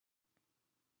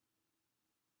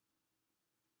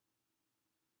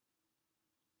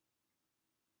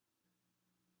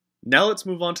Now let's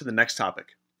move on to the next topic,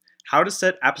 how to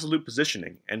set absolute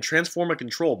positioning and transform a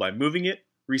control by moving it,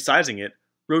 resizing it,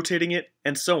 rotating it,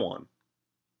 and so on.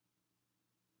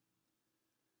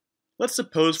 Let's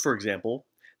suppose, for example,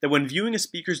 that when viewing a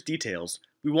speaker's details,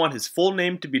 we want his full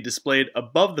name to be displayed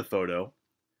above the photo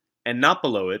and not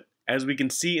below it, as we can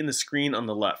see in the screen on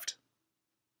the left.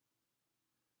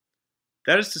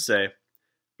 That is to say,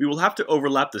 we will have to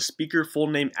overlap the speaker full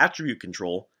name attribute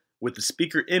control with the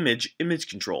speaker image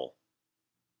control.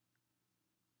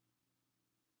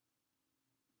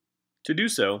 To do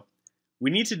so,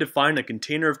 we need to define a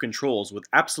container of controls with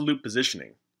absolute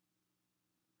positioning.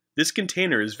 This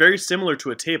container is very similar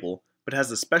to a table, but has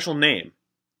a special name,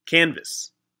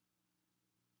 canvas.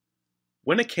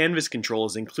 When a canvas control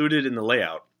is included in the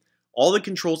layout, all the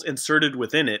controls inserted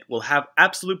within it will have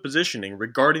absolute positioning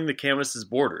regarding the canvas's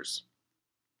borders.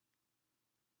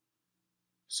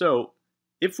 So,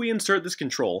 if we insert this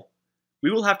control,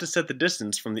 we will have to set the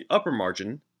distance from the upper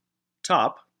margin,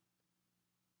 top,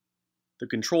 the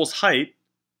control's height,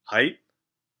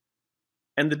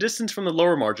 and the distance from the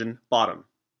lower margin, bottom.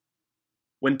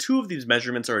 When two of these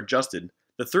measurements are adjusted,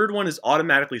 the third one is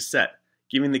automatically set,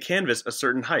 giving the canvas a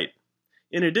certain height.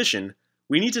 In addition,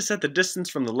 we need to set the distance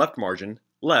from the left margin,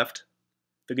 left,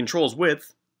 the control's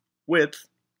width,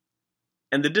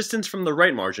 and the distance from the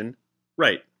right margin,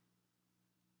 right.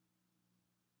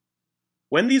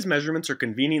 When these measurements are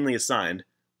conveniently assigned,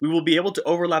 we will be able to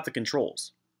overlap the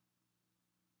controls.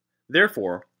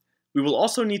 Therefore, we will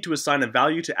also need to assign a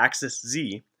value to axis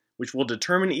Z, which will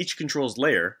determine each control's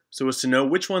layer so as to know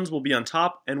which ones will be on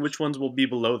top and which ones will be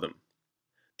below them.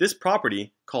 This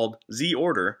property, called Z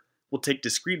order, will take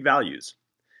discrete values.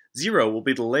 0 will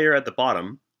be the layer at the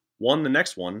bottom, 1 the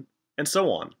next one, and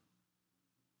so on.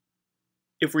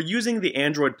 If we're using the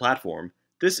Android platform,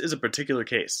 this is a particular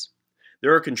case.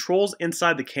 There are controls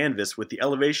inside the canvas with the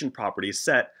elevation properties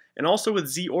set and also with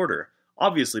Z order,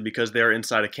 obviously because they are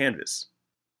inside a canvas.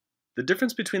 The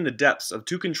difference between the depths of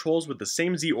two controls with the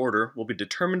same Z order will be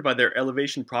determined by their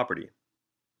elevation property.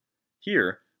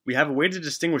 Here, we have a way to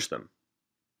distinguish them.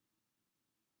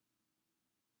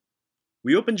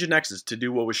 We open GeneXus to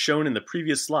do what was shown in the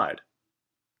previous slide.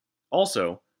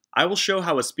 Also, I will show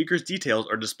how a speaker's details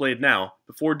are displayed now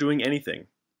before doing anything.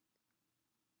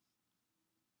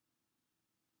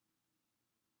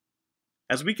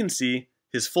 As we can see,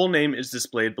 his full name is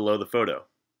displayed below the photo.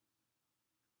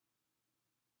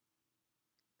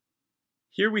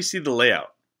 Here we see the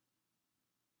layout.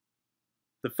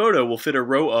 The photo will fit a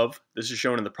row of, this is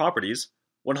shown in the properties,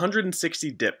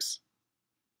 160 dips.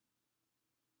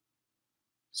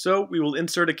 So we will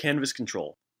insert a canvas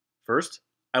control. First,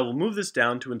 I will move this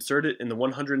down to insert it in the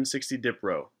 160 dip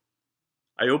row.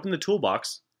 I open the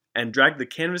toolbox and drag the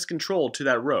canvas control to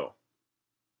that row.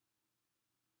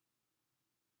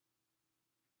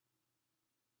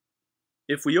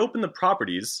 If we open the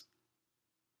properties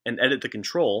and edit the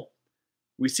control,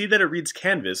 we see that it reads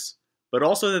canvas, but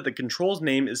also that the control's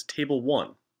name is table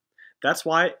 1. That's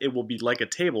why it will be like a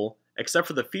table, except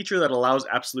for the feature that allows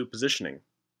absolute positioning.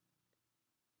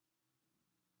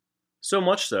 So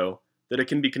much so that it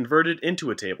can be converted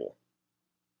into a table.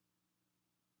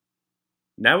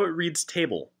 Now it reads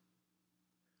table.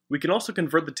 We can also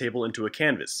convert the table into a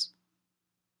canvas.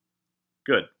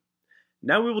 Good.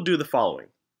 Now we will do the following.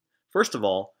 First of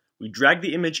all, we drag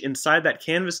the image inside that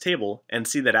canvas table and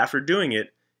see that after doing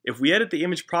it, if we edit the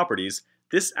image properties,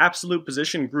 this absolute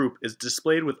position group is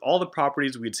displayed with all the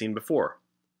properties we had seen before.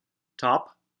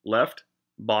 Top, left,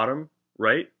 bottom,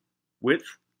 right,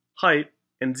 width, height,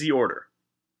 and Z order.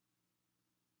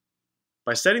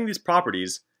 By setting these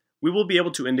properties, we will be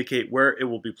able to indicate where it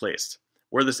will be placed,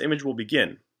 where this image will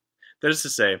begin. That is to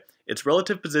say, its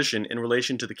relative position in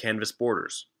relation to the canvas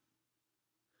borders.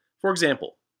 For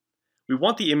example, we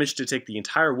want the image to take the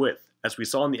entire width, as we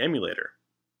saw in the emulator.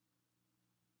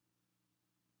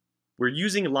 We're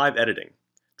using live editing.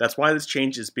 That's why this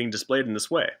change is being displayed in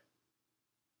this way.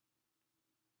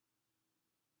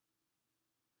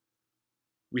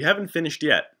 We haven't finished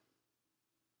yet.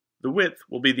 The width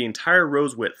will be the entire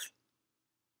row's width.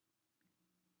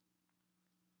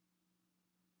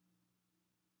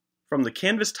 From the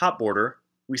canvas top border,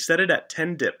 we set it at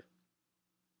 10 dip.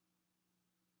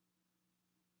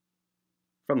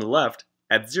 From the left,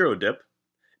 at 0 dip,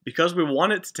 because we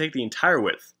want it to take the entire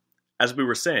width. As we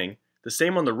were saying, the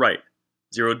same on the right,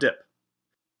 0 dip.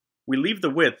 We leave the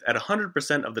width at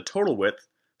 100% of the total width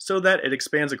so that it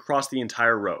expands across the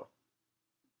entire row.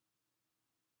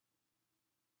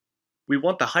 We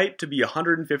want the height to be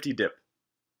 150 dip.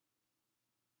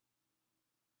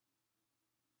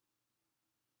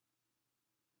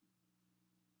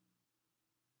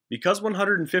 Because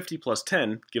 150 plus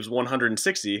 10 gives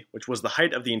 160, which was the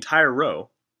height of the entire row,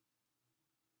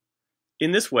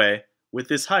 in this way, with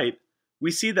this height,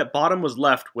 we see that bottom was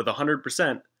left with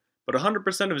 100%, but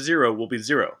 100% of 0 will be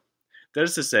 0. That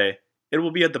is to say, it will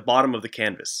be at the bottom of the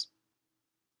canvas.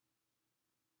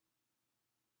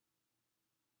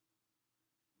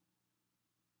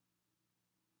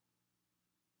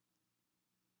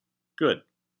 Good.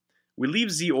 We leave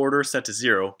Z order set to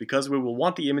 0 because we will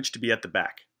want the image to be at the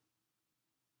back.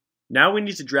 Now we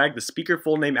need to drag the speaker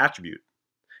full name attribute.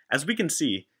 As we can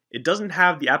see, it doesn't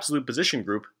have the absolute position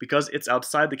group because it's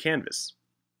outside the canvas.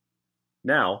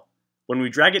 Now, when we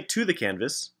drag it to the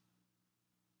canvas,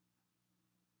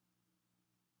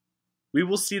 we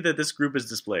will see that this group is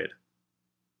displayed.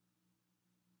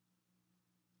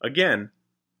 Again,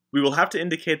 we will have to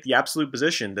indicate the absolute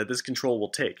position that this control will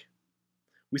take.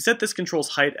 We set this control's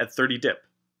height at 30 dip.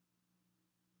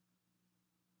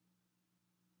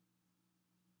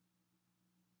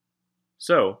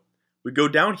 So, we go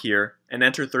down here and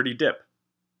enter 30 dip.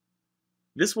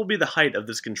 This will be the height of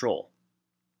this control.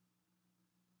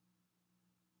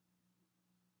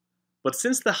 But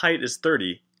since the height is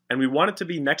 30, and we want it to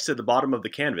be next to the bottom of the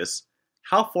canvas,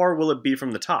 how far will it be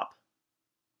from the top?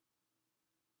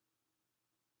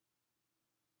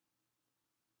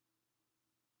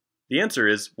 The answer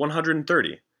is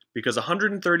 130, because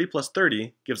 130 plus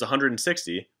 30 gives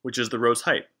 160, which is the row's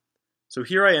height. So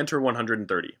here I enter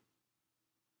 130.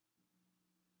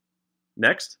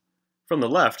 Next, from the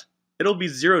left, it'll be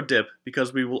 0 dip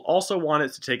because we will also want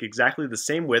it to take exactly the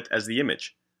same width as the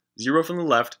image, 0 from the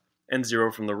left and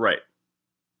 0 from the right.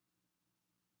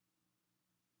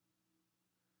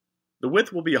 The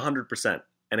width will be 100%,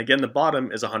 and again the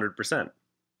bottom is 100%.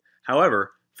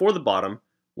 However, for the bottom,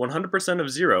 100%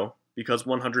 of 0, because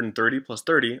 130 plus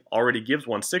 30 already gives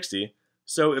 160,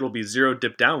 so it'll be 0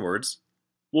 dip downwards,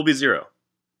 will be 0.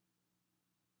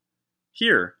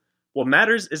 Here, what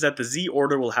matters is that the Z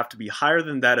order will have to be higher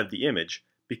than that of the image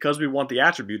because we want the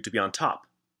attribute to be on top,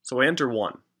 so I enter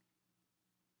 1.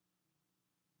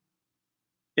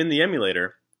 In the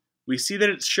emulator, we see that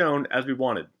it's shown as we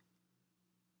wanted.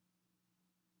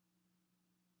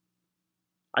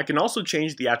 I can also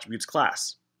change the attribute's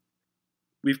class.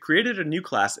 We've created a new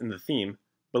class in the theme,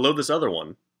 below this other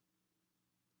one,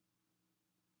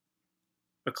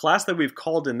 a class that we've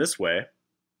called in this way,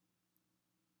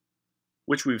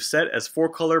 which we've set as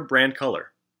forecolor brand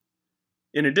color.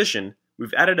 In addition,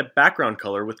 we've added a background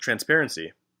color with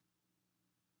transparency.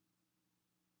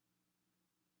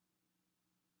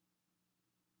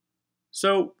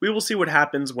 So we will see what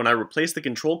happens when I replace the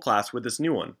control class with this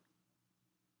new one.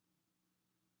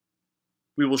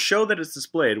 We will show that it's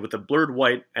displayed with a blurred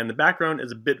white and the background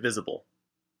is a bit visible.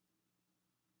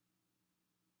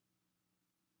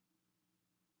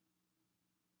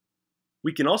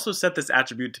 We can also set this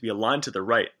attribute to be aligned to the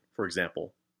right, for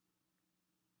example.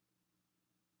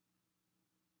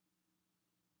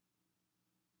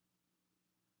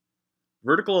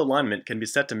 Vertical alignment can be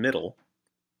set to middle,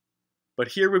 but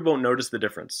here we won't notice the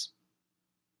difference.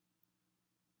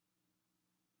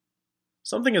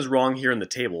 Something is wrong here in the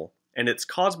table, and it's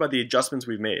caused by the adjustments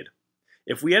we've made.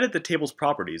 If we edit the table's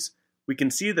properties, we can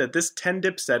see that this 10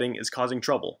 dip setting is causing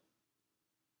trouble.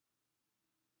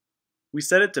 We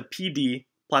set it to PD,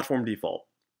 platform default.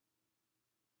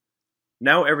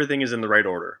 Now everything is in the right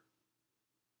order.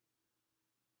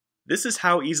 This is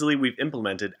how easily we've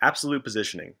implemented absolute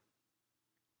positioning.